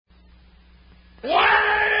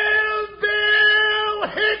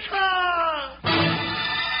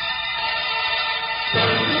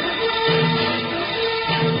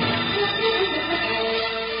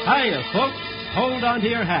Folks, hold on to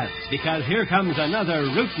your hats, because here comes another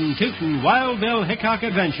rootin' tootin' Wild Bill Hickok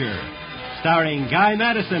adventure, starring Guy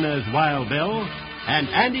Madison as Wild Bill and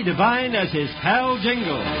Andy Devine as his pal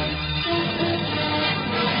Jingle.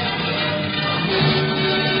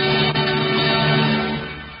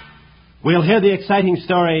 We'll hear the exciting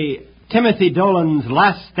story, Timothy Dolan's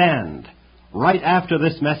Last Stand, right after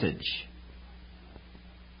this message.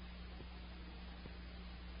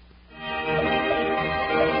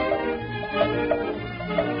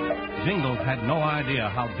 Jingles had no idea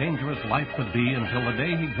how dangerous life could be until the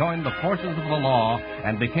day he joined the forces of the law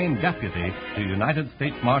and became deputy to United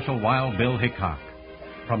States Marshal Wild Bill Hickok.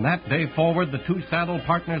 From that day forward, the two saddle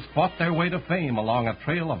partners fought their way to fame along a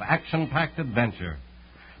trail of action-packed adventure.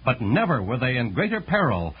 But never were they in greater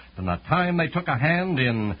peril than the time they took a hand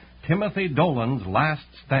in Timothy Dolan's Last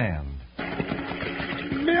Stand.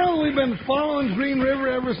 Bill, we've been following Green River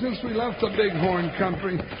ever since we left the Bighorn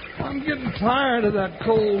country. I'm getting tired of that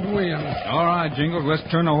cold wind. All right, Jingles, let's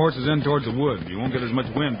turn the horses in towards the woods. You won't get as much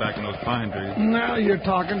wind back in those pine trees. Now you're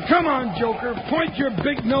talking. Come on, Joker. Point your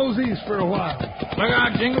big nose east for a while. Look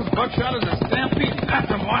out, Jingles. Buckshot is a stampede.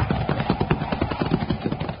 After him, what?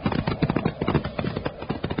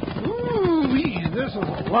 This is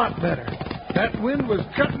a lot better. That wind was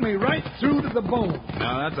cutting me right through to the bone.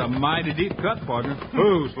 Now, that's a mighty deep cut, partner.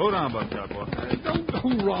 Ooh, slow down, Buckshot, boy. Don't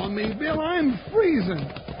hoorah on me, Bill. I'm freezing.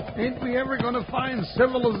 Ain't we ever going to find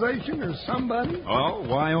civilization or somebody? Oh,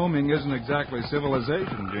 Wyoming isn't exactly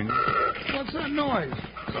civilization, Jingles. What's that noise?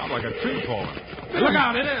 Sounds like a tree falling. Bill, Look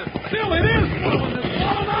out, it is. Bill, it is falling. It's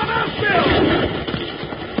falling on us,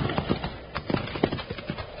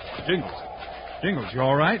 Bill. Jingles, you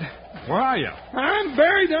all right? Where are you? I'm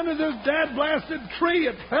buried under this dad-blasted tree.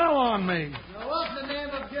 It fell on me. Now, what in the name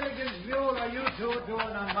of Gilligan's Mule are you two doing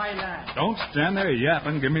on my land? Don't stand there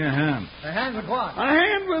yapping. Give me a hand. A hand with what? A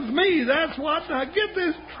hand with me, that's what. Now, get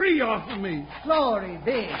this tree off of me. Glory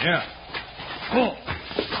be. Yeah. Pull.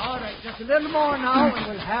 All right, just a little more now, and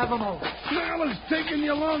we'll have 'em over. Now, it's taking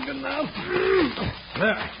you long enough.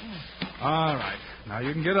 There. All right. Now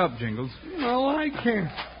you can get up, Jingles. No, I can't.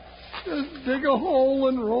 Just dig a hole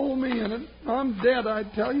and roll me in it. I'm dead, I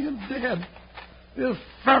tell you, dead. This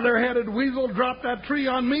feather-headed weasel dropped that tree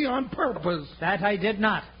on me on purpose. That I did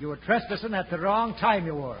not. You were trespassing at the wrong time,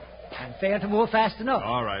 you were. And failed to move fast enough.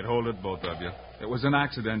 All right, hold it, both of you. It was an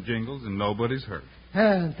accident, Jingles, and nobody's hurt.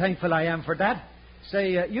 Thankful I am for that.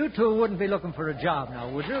 Say, you two wouldn't be looking for a job now,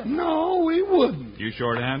 would you? No, we wouldn't. You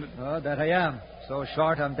short-handed? Oh, that I am. So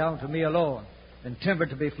short I'm down to me alone. And timber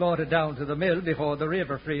to be floated down to the mill before the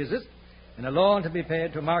river freezes, and a loan to be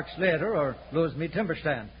paid to Mark Slater or lose me timber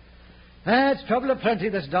stand. That's trouble aplenty,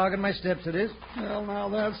 this dog in my steps it is. Well, now,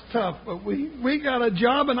 that's tough, but we got a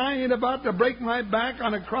job, and I ain't about to break my back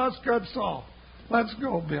on a cross-cut saw. Let's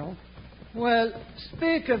go, Bill. Well,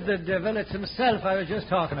 speak of the devil, it's himself I was just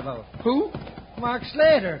talking about. Who? Mark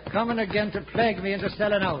Slater, coming again to plague me into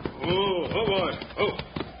selling out. Oh, boy. Oh.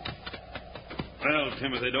 Well,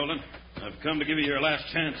 Timothy Dolan, I've come to give you your last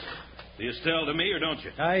chance. Do you still to me or don't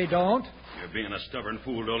you? I don't. You're being a stubborn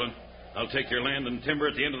fool, Dolan. I'll take your land and timber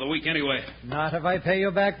at the end of the week anyway. Not if I pay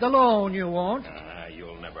you back the loan, you won't.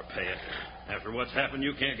 You'll never pay it. After what's happened,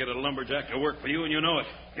 you can't get a lumberjack to work for you, and you know it.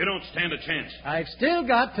 You don't stand a chance. I've still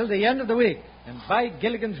got till the end of the week. And by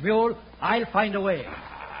Gilligan's Mule, I'll find a way.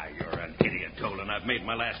 You're an idiot, Dolan. I've made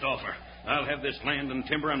my last offer. I'll have this land and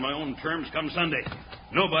timber on my own terms come Sunday.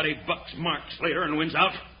 Nobody bucks Mark Slater and wins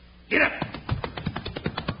out. Get up!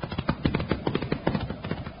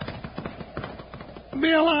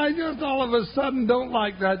 Bill, I just all of a sudden don't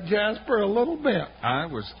like that Jasper a little bit. I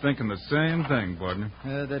was thinking the same thing, partner.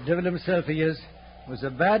 The devil himself he is. It was a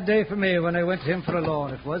bad day for me when I went to him for a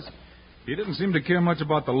loan, it was. He didn't seem to care much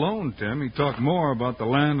about the loan, Tim. He talked more about the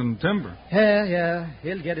land and timber. Yeah,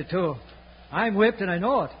 he'll get it too. I'm whipped and I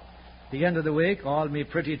know it. At the end of the week, all me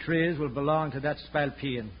pretty trees will belong to that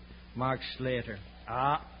spalpeen, Mark Slater.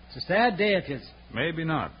 It's a sad day it is. Maybe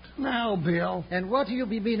not. Now, Bill. And what do you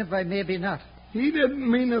be meaning by maybe not? He didn't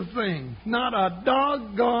mean a thing. Not a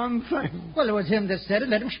doggone thing. Well, it was him that said it.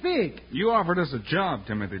 Let him speak. You offered us a job,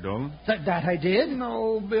 Timothy Dolan. That I did?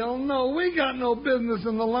 No, Bill, no. We got no business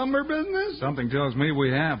in the lumber business. Something tells me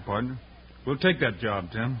we have, partner. We'll take that job,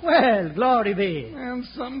 Tim. Well, glory be. And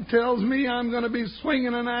something tells me I'm going to be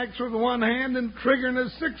swinging an axe with one hand and triggering a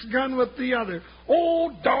 6-gun with the other. Oh,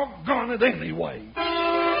 doggone it anyway.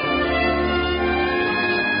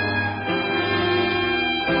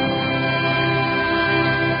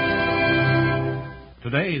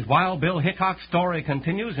 Today's Wild Bill Hickok story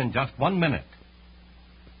continues in just 1 minute.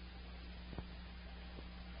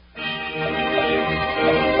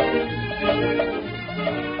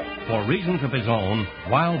 For for reasons of his own,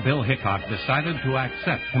 Wild Bill Hickok decided to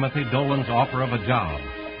accept Timothy Dolan's offer of a job.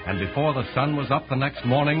 And before the sun was up the next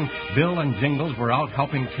morning, Bill and Jingles were out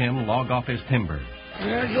helping Tim log off his timber.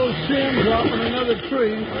 There goes Tim dropping another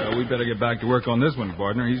tree. Well, we better get back to work on this one,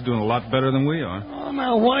 partner. He's doing a lot better than we are. Oh,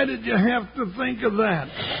 now, why did you have to think of that?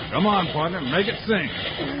 Come on, partner. Make it sing.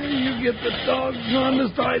 You get the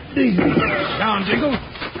doggonest idea. Down, Jingles.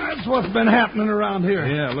 That's what's been happening around here.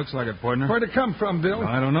 Yeah, looks like it, partner. Where'd it come from, Bill?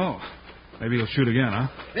 I don't know. Maybe he'll shoot again, huh?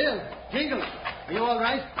 Bill, Jingles, are you all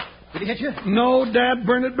right? Did he hit you? No, Dad,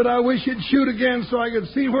 burn it, but I wish he'd shoot again so I could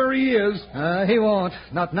see where he is. He won't.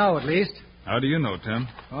 Not now, at least. How do you know, Tim?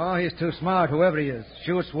 Oh, he's too smart, whoever he is.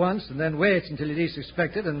 Shoots once and then waits until he least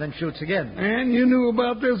expected and then shoots again. And you knew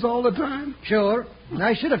about this all the time? Sure.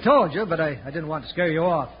 I should have told you, but I didn't want to scare you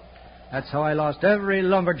off. That's how I lost every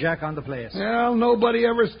lumberjack on the place. Well, nobody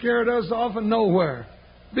ever scared us off of nowhere.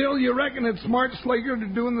 Bill, you reckon it's Smart Slager to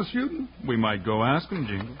doing the shooting? We might go ask him,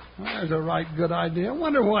 Jingles. That's a right good idea. I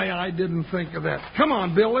wonder why I didn't think of that. Come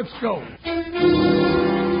on, Bill, let's go.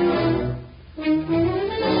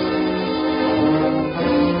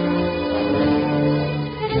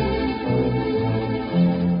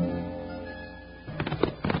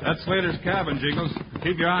 That's Slater's cabin, Jingles.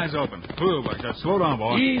 Keep your eyes open. Ooh, like that. Slow down,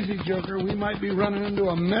 boy. Easy, Joker. We might be running into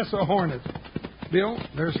a mess of hornets. Bill,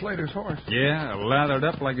 there's Slater's horse. Yeah, lathered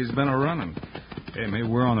up like he's been a-running. Hey, maybe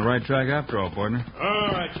we're on the right track after all, partner. All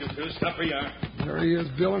right, you two. Stop where you are. There he is,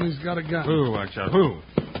 Bill, and he's got a gun. Ooh, watch out. Ooh.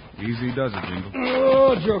 Easy does it, Jingles.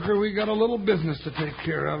 Oh, Joker, we got a little business to take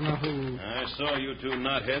care of. Now, who? I saw you two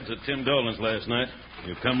knotheads at Tim Dolan's last night.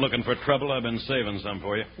 You come looking for trouble. I've been saving some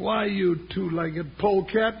for you. Why, you two-legged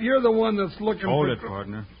polecat, you're the one that's looking Hold for... it,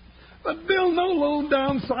 partner. But, Bill, no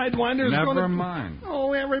low-down sidewinder's going to... Never mind.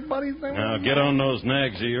 Oh, everybody's there. Now, get on those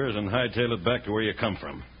nags of yours and hightail it back to where you come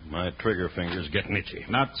from. My trigger finger's getting itchy.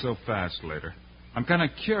 Not so fast, Slater. I'm kind of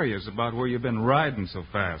curious about where you've been riding so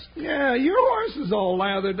fast. Yeah, your horse is all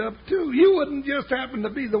lathered up, too. You wouldn't just happen to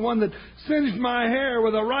be the one that singed my hair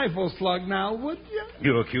with a rifle slug now, would you?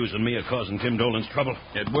 You accusing me of causing Tim Dolan's trouble?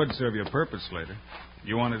 It would serve your purpose, Slater.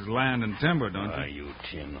 You want his land and timber, don't Ah, you? you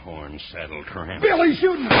tin horn saddle tramp. Billy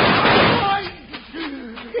shooting.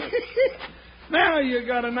 Now you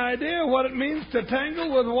got an idea what it means to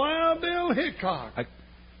tangle with Wild Bill Hickok.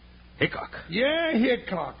 Hickok? Yeah,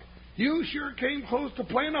 Hickok. You sure came close to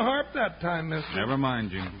playing a harp that time, mister. Never mind,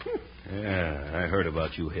 Jingles. Yeah, I heard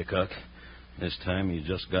about you, Hickok. This time you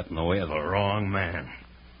just got in the way of the wrong man.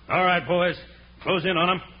 All right, boys. Close in on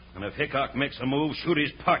him. And if Hickok makes a move, shoot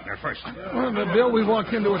his partner first. But, Bill, we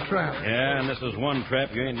walked into a trap. Yeah, and this is one trap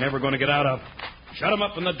you ain't never going to get out of. Shut him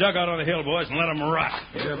up in the dugout on the hill, boys, and let him rot.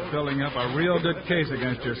 You're building up a real good case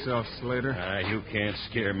against yourself, Slater. You can't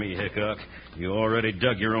scare me, Hickok. You already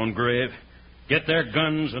dug your own grave. Get their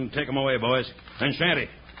guns and take them away, boys. And Shanty,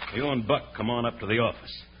 you and Buck come on up to the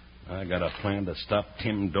office. I got a plan to stop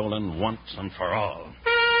Tim Dolan once and for all.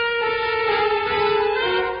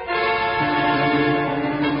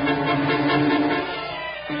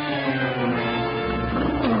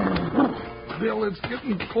 Bill, it's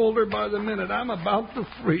getting colder by the minute. I'm about to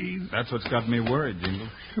freeze. That's what's got me worried, Jingles.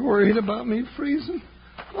 You worried about me freezing?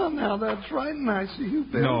 Well, now that's right nice of you,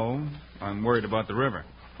 Bill. No, I'm worried about the river.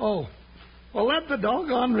 Oh. Well, let the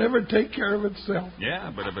doggone river take care of itself.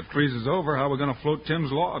 Yeah, but if it freezes over, how are we going to float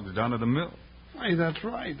Tim's logs down to the mill? Hey, that's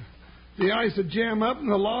right. The ice would jam up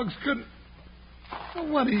and the logs couldn't...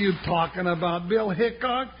 What are you talking about, Bill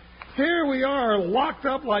Hickok? Here we are, locked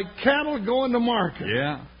up like cattle going to market.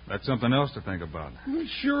 Yeah, that's something else to think about. It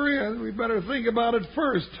sure is. We better think about it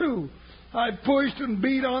first, too. I pushed and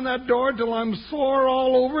beat on that door till I'm sore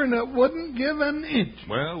all over and it wouldn't give an inch.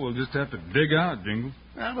 Well, we'll just have to dig out, Jingles.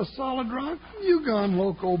 Out of solid rock? You gone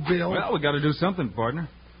loco, Bill. Well, we got to do something, partner.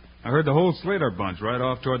 I heard the whole Slater bunch right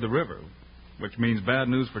off toward the river, which means bad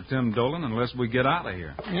news for Tim Dolan unless we get out of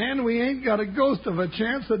here. And we ain't got a ghost of a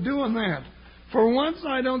chance of doing that. For once,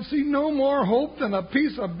 I don't see no more hope than a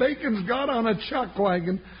piece of bacon's got on a chuck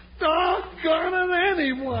wagon. Doggone it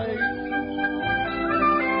anyway.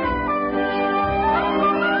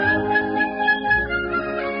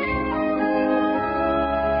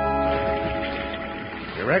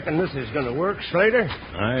 You reckon this is going to work, Slater?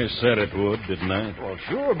 I said it would, didn't I? Well,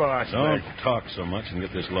 sure, boss. Don't talk so much and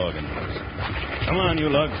get this log in place. Come on, you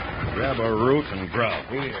lugs. Grab a root and growl.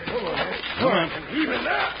 Here. Come on. Even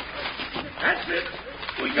that. That's it.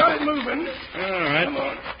 We got it moving. All right. Come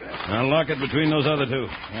on. Now lock it between those other two.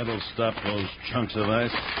 That'll stop those chunks of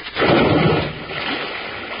ice.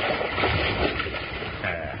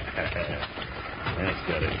 That's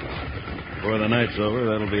got it. Before the night's over,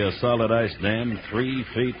 that'll be a solid ice dam 3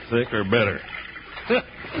 feet thick or better.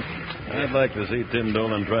 I'd like to see Tim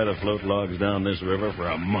Dolan try to float logs down this river for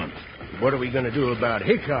a month. What are we going to do about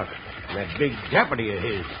Hickok and that big deputy of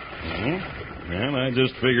his? Well, I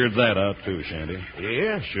just figured that out, too, Shanty.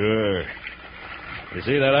 Yeah? Sure. You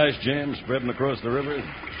see that ice jam spreading across the river?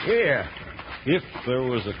 Yeah. If there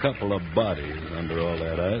was a couple of bodies under all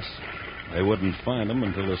that ice, they wouldn't find them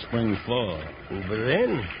until the spring thaw. But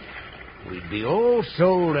then we'd be all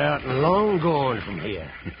sold out and long gone from here.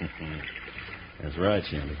 That's right,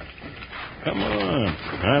 Shanty. Come on.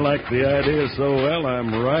 I like the idea so well,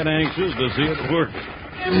 I'm right anxious to see it work.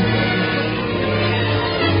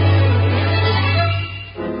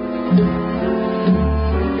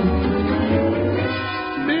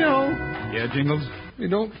 Bill. Yeah, Jingles? If you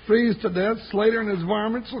don't freeze to death, Slater and his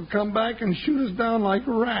varmints will come back and shoot us down like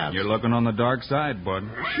rats. You're looking on the dark side, bud.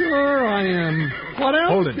 Sure I am. What else?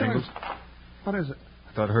 Hold it, can I- Jingles. What is it?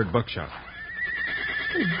 I thought I heard buckshot.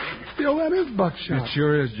 Hey, Bill, that is buckshot. It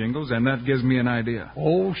sure is, Jingles, and that gives me an idea.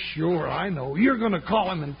 Oh, sure, I know. You're going to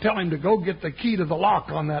call him and tell him to go get the key to the lock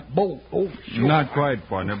on that bolt. Oh, sure. Not quite,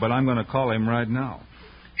 partner, but I'm going to call him right now.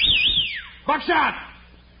 Buckshot!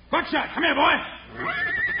 Buckshot, come here, boy.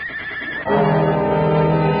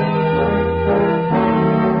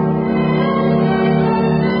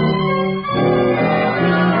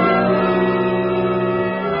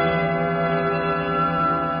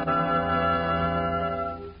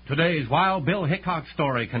 Today's Wild Bill Hickok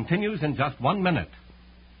story continues in just 1 minute.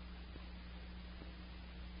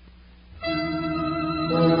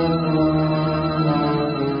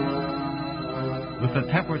 With the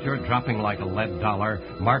temperature dropping like a lead dollar,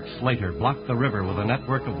 Mark Slater blocked the river with a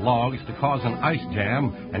network of logs to cause an ice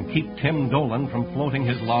jam and keep Tim Dolan from floating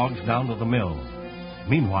his logs down to the mill.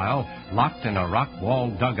 Meanwhile, locked in a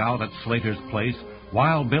rock-walled dugout at Slater's place,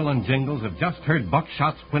 Wild Bill and Jingles have just heard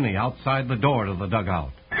Buckshot's whinny outside the door to the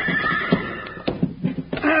dugout.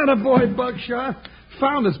 Attaboy, Buckshot.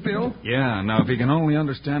 Found us, Bill. Yeah, now if he can only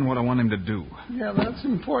understand what I want him to do. Yeah, that's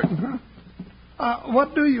important, huh?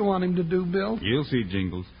 What do you want him to do, Bill? You'll see,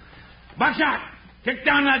 Jingles. Buckshot, kick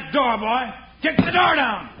down that door, boy. Kick the door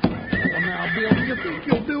down. Well, now, Bill, do you think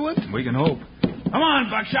you'll do it? We can hope. Come on,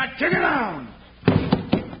 Buckshot, kick it down.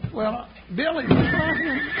 Well, Billy's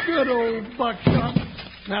trying. Good old Buckshot.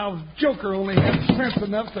 Now, if Joker only had sense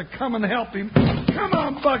enough to come and help him. Come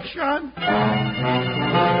on, Buckshot.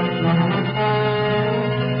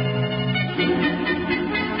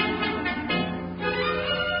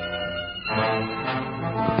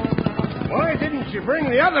 Why didn't you bring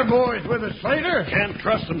the other boys with us, Slater? Can't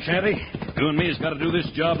trust them, Shanty. You and me's got to do this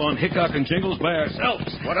job on Hickok and Jingles by ourselves.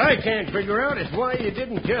 What I can't figure out is why you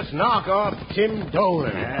didn't just knock off Tim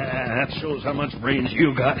Dolan. That shows how much brains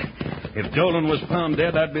you got. If Dolan was found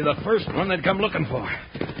dead, I'd be the first one they'd come looking for.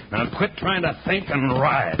 Now quit trying to think and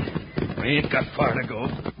ride. We ain't got far to go.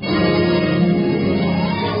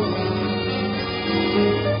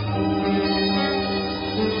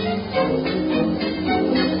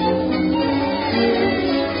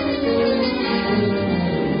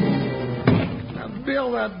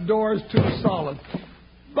 That door's too solid.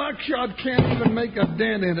 Buckshot can't even make a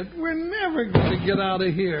dent in it. We're never going to get out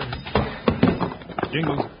of here.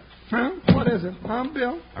 Jingles, Huh? What is it? Huh,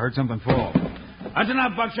 Bill? I heard something fall. That's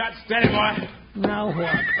enough, Buckshot. Steady, boy. Now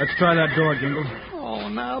what? Let's try that door, Jingles. Oh,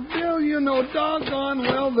 now, Bill, you know doggone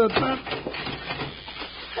well that...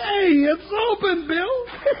 Hey, it's open, Bill.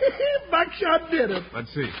 Buckshot did it.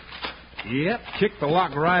 Let's see. Yep, kicked the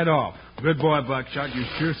lock right off. Good boy, Buckshot. You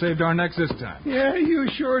sure saved our necks this time. Yeah, you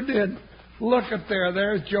sure did. Look at there.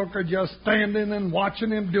 There's Joker just standing and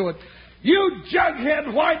watching him do it. You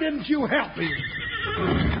jughead, why didn't you help him?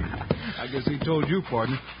 I guess he told you,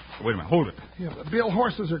 partner. Wait a minute, hold it. Yeah, but Bill,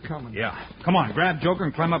 horses are coming. Yeah. Come on, grab Joker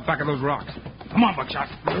and climb up back of those rocks. Come on, Buckshot.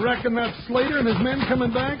 You reckon that's Slater and his men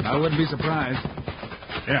coming back? I wouldn't be surprised.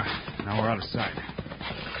 Yeah, now we're out of sight.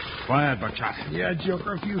 Quiet, Buckshot. Yeah,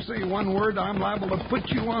 Joker, if you say one word, I'm liable to put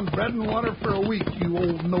you on bread and water for a week, you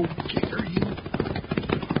old no-kicker, you.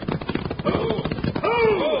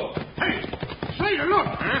 Oh! Hey, Slater, look.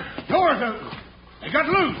 Huh? Doors open. They got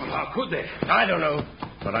loose. Well, how could they? I don't know.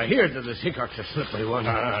 But I hear that this Hickok's a slippery one.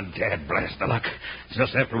 Dad blast the luck. It's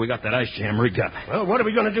just after we got that ice jam rigged up. Well, what are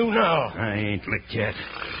we going to do now? I ain't licked yet.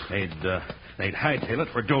 They'd hightail it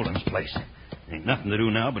for Dolan's place. Ain't nothing to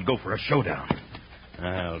do now but go for a showdown.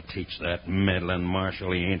 I'll teach that meddling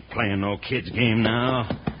marshal he ain't playing no kid's game now.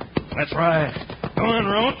 That's right. Go on,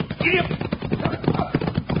 Roan. Yep.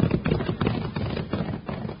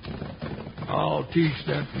 I'll teach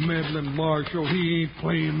that meddling marshal he ain't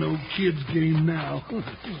playing no kid's game now.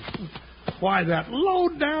 Why, that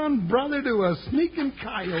low-down brother to a sneaking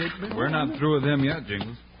coyote. We're not through with him yet,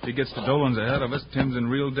 Jingles. If he gets to Dolan's ahead of us, Tim's in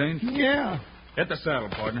real danger. Yeah. Hit the saddle,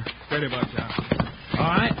 partner. Steady about town. All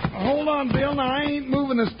right. Hold on, Bill. Now, I ain't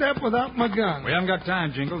moving a step without my gun. We haven't got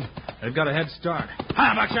time, Jingles. They've got a head start.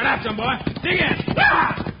 How about your after him, boy? Dig in.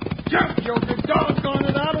 Ah! Jump, Joker. Doggone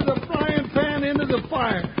it, out of the frying pan into the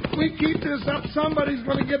fire. We keep this up, somebody's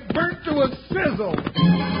going to get burnt to a sizzle.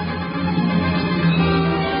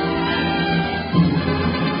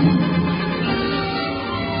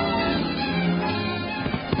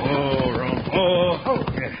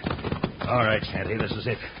 All right, Shanty, this is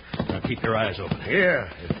it. Now keep your eyes open. Yeah,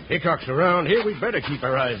 if Hickok's around here, we better keep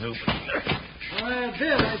our eyes open. Well,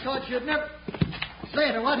 Bill, I thought you'd never...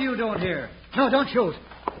 Slater, what are you doing here? No, don't shoot.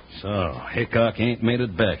 So, Hickok ain't made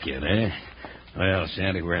it back yet, eh? Well,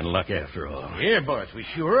 Shanty, we're in luck after all. Yeah, boss, we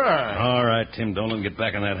sure are. All right, Tim Dolan, get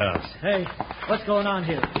back in that house. Hey, what's going on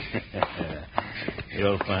here?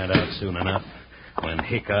 You'll find out soon enough. When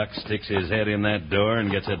Hickok sticks his head in that door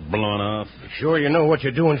and gets it blown off. Sure you know what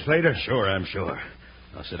you're doing, Slater? Sure, I'm sure.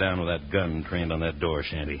 I'll sit down with that gun trained on that door,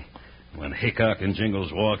 Shanty. When Hickok and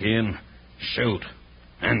Jingles walk in, shoot.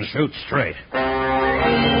 And shoot straight.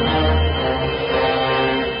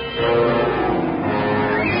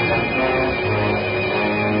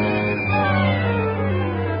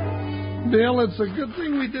 Bill, it's a good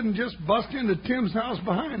thing we didn't just bust into Tim's house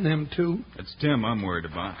behind them two. It's Tim I'm worried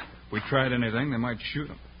about. If we tried anything, they might shoot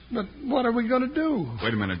him. But what are we going to do?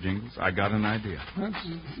 Wait a minute, Jingles. I got an idea.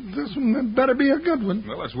 This one better be a good one.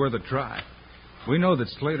 Well, it's worth a try. We know that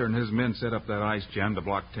Slater and his men set up that ice jam to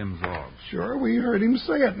block Tim's logs. Sure, we heard him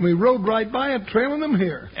say it, and we rode right by it, trailing them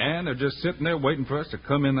here. And they're just sitting there waiting for us to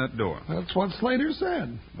come in that door. That's what Slater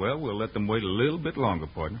said. Well, we'll let them wait a little bit longer,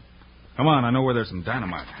 partner. Come on, I know where there's some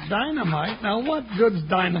dynamite. Dynamite? Now, what good's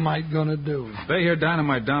dynamite going to do? If they hear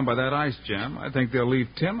dynamite down by that ice jam, I think they'll leave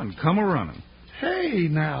Tim and come a-running. Hey,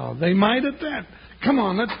 now, they might at that. Come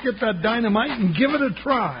on, let's get that dynamite and give it a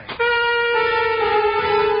try.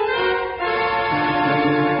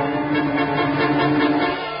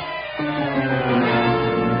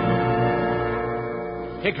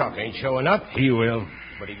 Hickok ain't showing up. He will.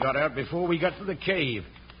 But he got out before we got to the cave.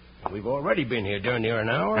 We've already been here darn near an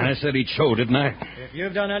hour. I said he'd show, didn't I? If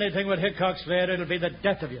you've done anything with Hickok, Slater, it'll be the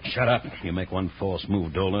death of you. Shut up. You make one false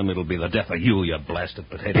move, Dolan, it'll be the death of you, you blasted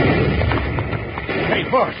potato. Hey,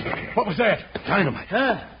 boss, what was that? Dynamite.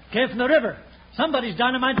 Came from the river. Somebody's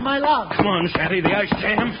dynamiting my log. Come on, Shanty, the ice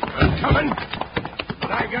jam. I'm coming.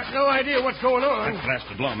 But I got no idea what's going on. That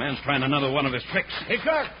blasted lawman's trying another one of his tricks.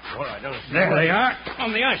 Hickok? Well, I don't see There what... they are,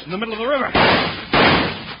 on the ice in the middle of the river.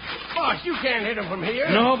 Boss, you can't hit him from here.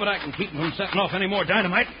 No, but I can keep them from setting off any more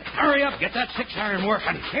dynamite. Hurry up, get that 6-iron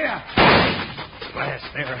working. Here. Blast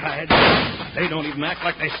their hides. They don't even act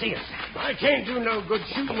like they see us. I can't do no good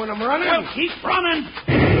shooting when I'm running. Well, keep running.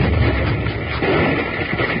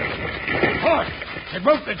 Boss, they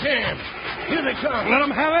broke the jam. Here they come. Let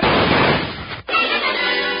them have it.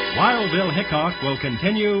 Wild Bill Hickok will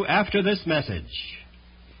continue after this message.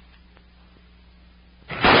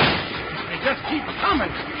 They just keep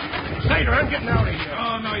coming. Slater, I'm getting out of here.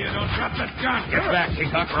 Oh, no, you don't. Drop that gun. Get back,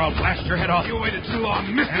 Hickok, or I'll blast your head off. You waited too long,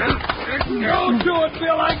 mister. Don't do it,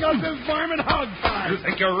 Bill. I got this varmint hogtied. You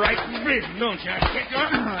think you're right big, don't you, Hickok?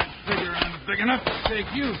 I figure I'm big enough to take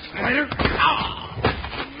you, Slater.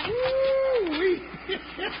 Woo-wee.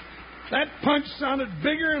 That punch sounded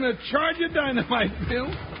bigger than a charge of dynamite, Bill.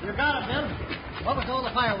 You got it, Bill. What was all the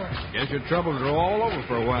fireworks? Guess your troubles are all over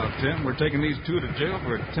for a while, Tim. We're taking these two to jail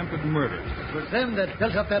for attempted murder. It was them that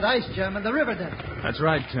built up that ice jam in the river then. That's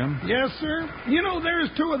right, Tim. Yes, sir. You know, there's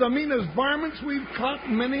two of the meanest varmints we've caught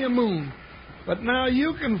in many a moon. But now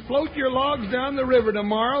you can float your logs down the river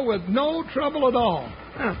tomorrow with no trouble at all.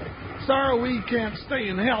 Sorry we can't stay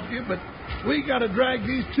and help you, but we got to drag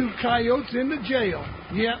these two coyotes into jail.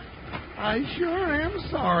 Yep, I sure am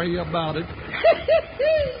sorry about it.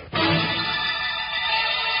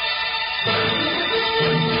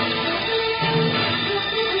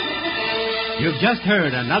 You've just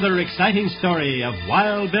heard another exciting story of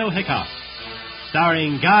Wild Bill Hickok,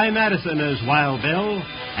 starring Guy Madison as Wild Bill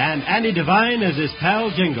and Andy Devine as his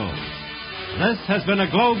pal Jingles. This has been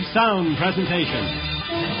a Globe Sound presentation.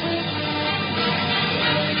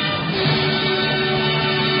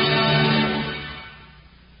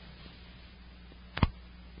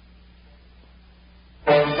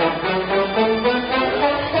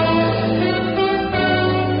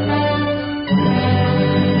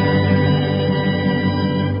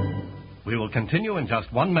 We will continue in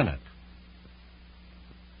just 1 minute.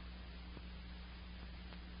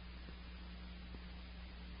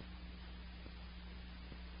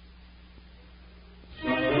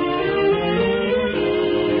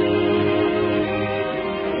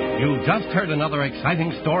 You've just heard another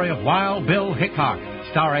exciting story of Wild Bill Hickok,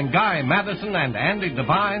 starring Guy Madison and Andy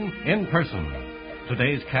Devine in person.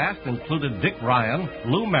 Today's cast included Dick Ryan,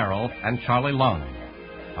 Lou Merrill, and Charlie Lung.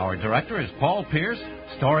 Our director is Paul Pierce,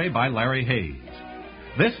 story by Larry Hayes.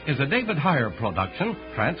 This is a David Heyer production,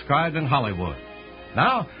 transcribed in Hollywood.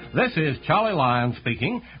 Now, this is Charlie Lyon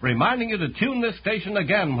speaking, reminding you to tune this station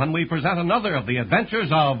again when we present another of the adventures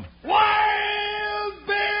of Wild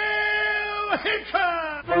Bill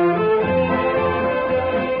Hickok!